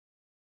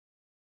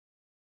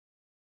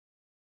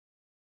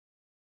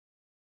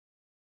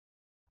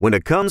When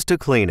it comes to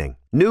cleaning,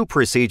 new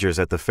procedures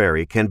at the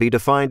ferry can be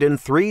defined in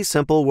 3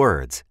 simple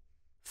words: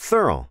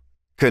 thorough,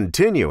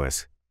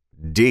 continuous,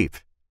 deep.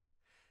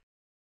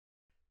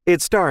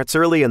 It starts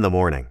early in the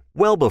morning,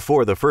 well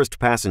before the first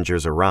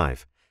passengers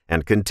arrive,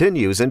 and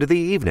continues into the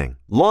evening,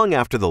 long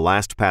after the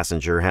last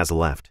passenger has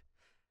left.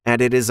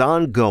 And it is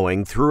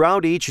ongoing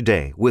throughout each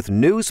day with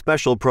new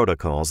special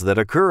protocols that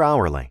occur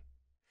hourly.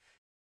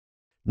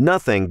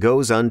 Nothing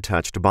goes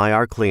untouched by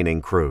our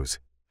cleaning crews.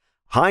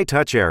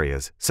 High-touch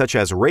areas, such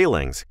as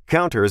railings,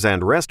 counters,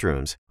 and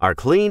restrooms, are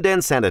cleaned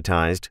and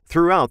sanitized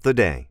throughout the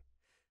day.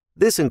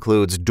 This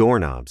includes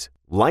doorknobs,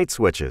 light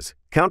switches,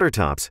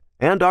 countertops,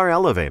 and our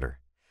elevator,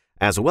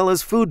 as well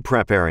as food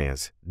prep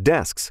areas,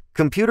 desks,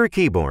 computer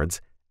keyboards,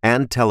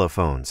 and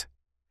telephones.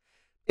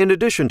 In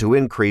addition to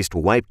increased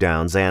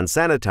wipe-downs and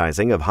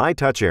sanitizing of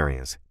high-touch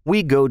areas,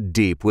 we go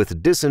deep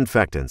with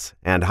disinfectants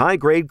and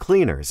high-grade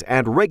cleaners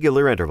at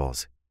regular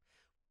intervals.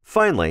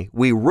 Finally,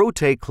 we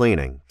rotate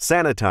cleaning,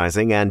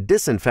 sanitizing, and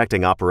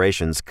disinfecting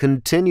operations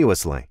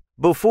continuously,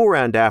 before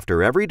and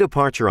after every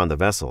departure on the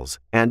vessels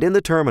and in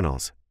the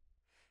terminals.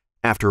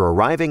 After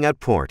arriving at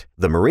port,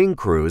 the marine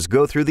crews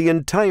go through the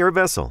entire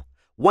vessel,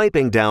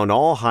 wiping down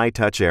all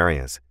high-touch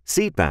areas,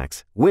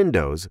 seatbacks,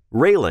 windows,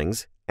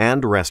 railings,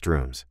 and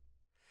restrooms.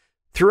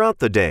 Throughout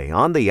the day,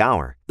 on the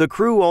hour, the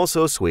crew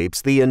also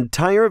sweeps the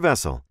entire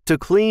vessel to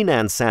clean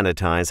and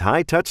sanitize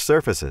high-touch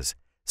surfaces,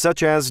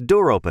 such as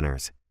door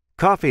openers,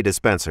 coffee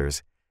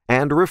dispensers,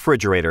 and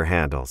refrigerator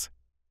handles.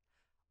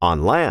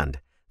 On land,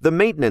 the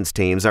maintenance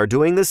teams are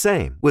doing the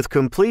same with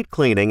complete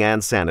cleaning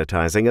and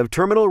sanitizing of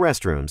terminal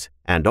restrooms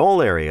and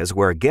all areas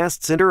where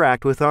guests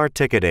interact with our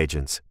ticket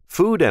agents,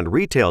 food and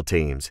retail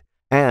teams,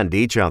 and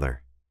each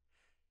other.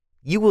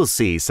 You will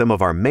see some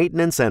of our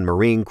maintenance and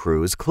marine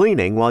crews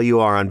cleaning while you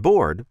are on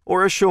board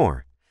or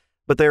ashore,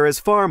 but there is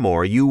far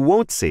more you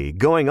won't see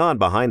going on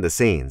behind the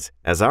scenes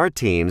as our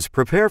teams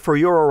prepare for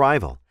your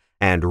arrival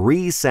and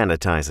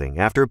re-sanitizing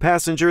after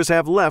passengers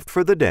have left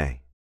for the day.